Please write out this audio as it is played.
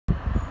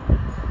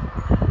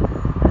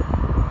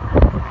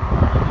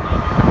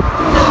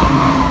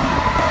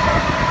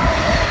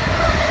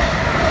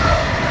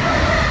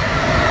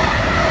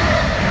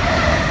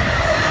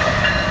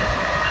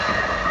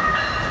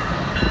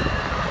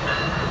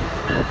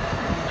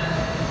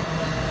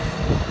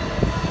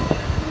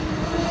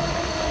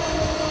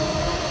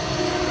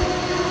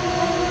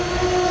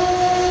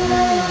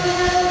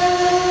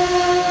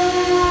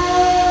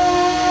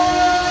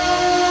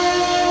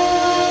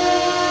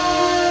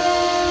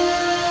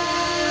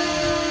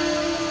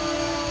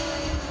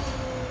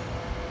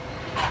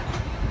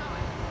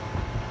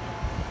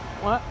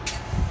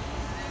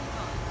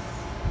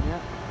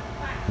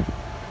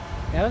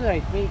did I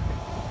speak?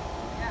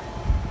 Yeah.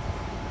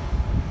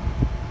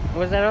 Or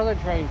was that other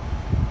train?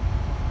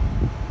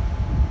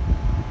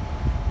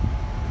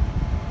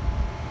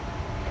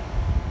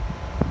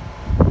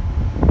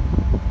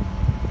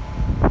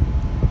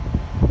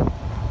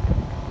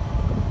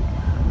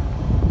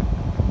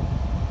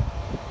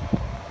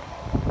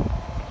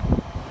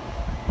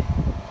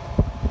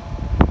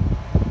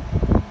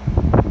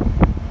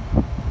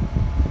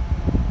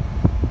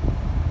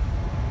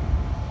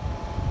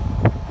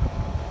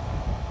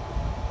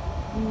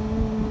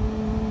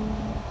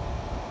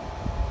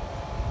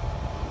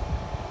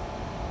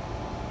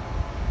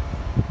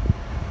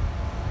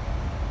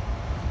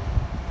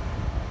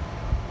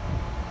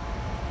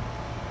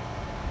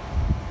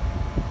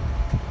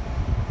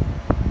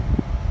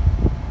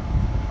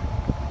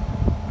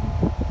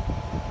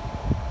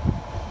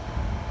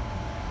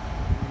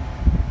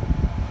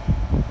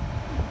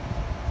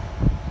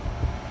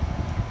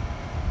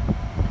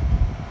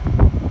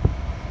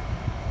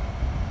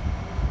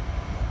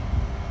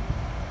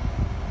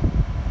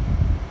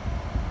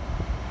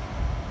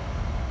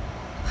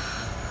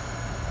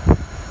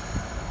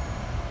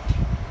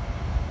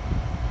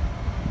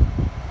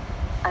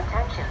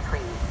 Attention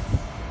please.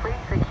 Please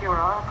secure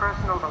all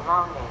personal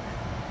belongings.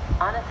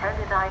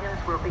 Unattended items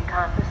will be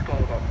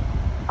confiscated.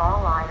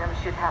 All items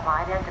should have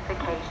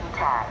identification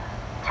tags.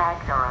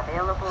 Tags are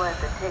available at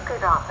the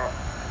ticket office.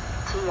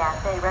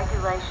 TSA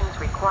regulations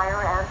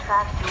require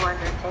Amtrak to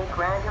undertake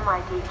random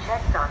ID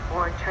checks on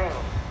board trains.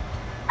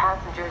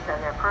 Passengers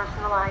and their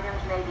personal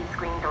items may be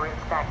screened or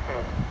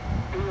inspected.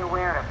 Be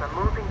aware of the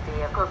moving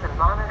vehicles and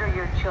monitor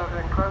your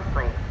children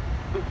closely.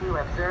 If you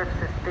observe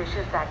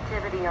suspicious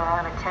activity or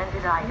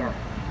unattended items,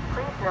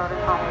 please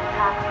notify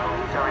Amtrak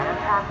police or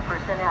Amtrak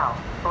personnel,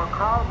 or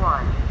call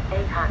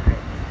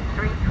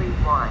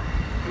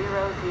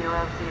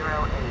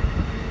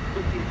 1-800-331-0008.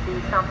 If you see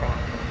something,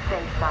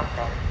 say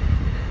something.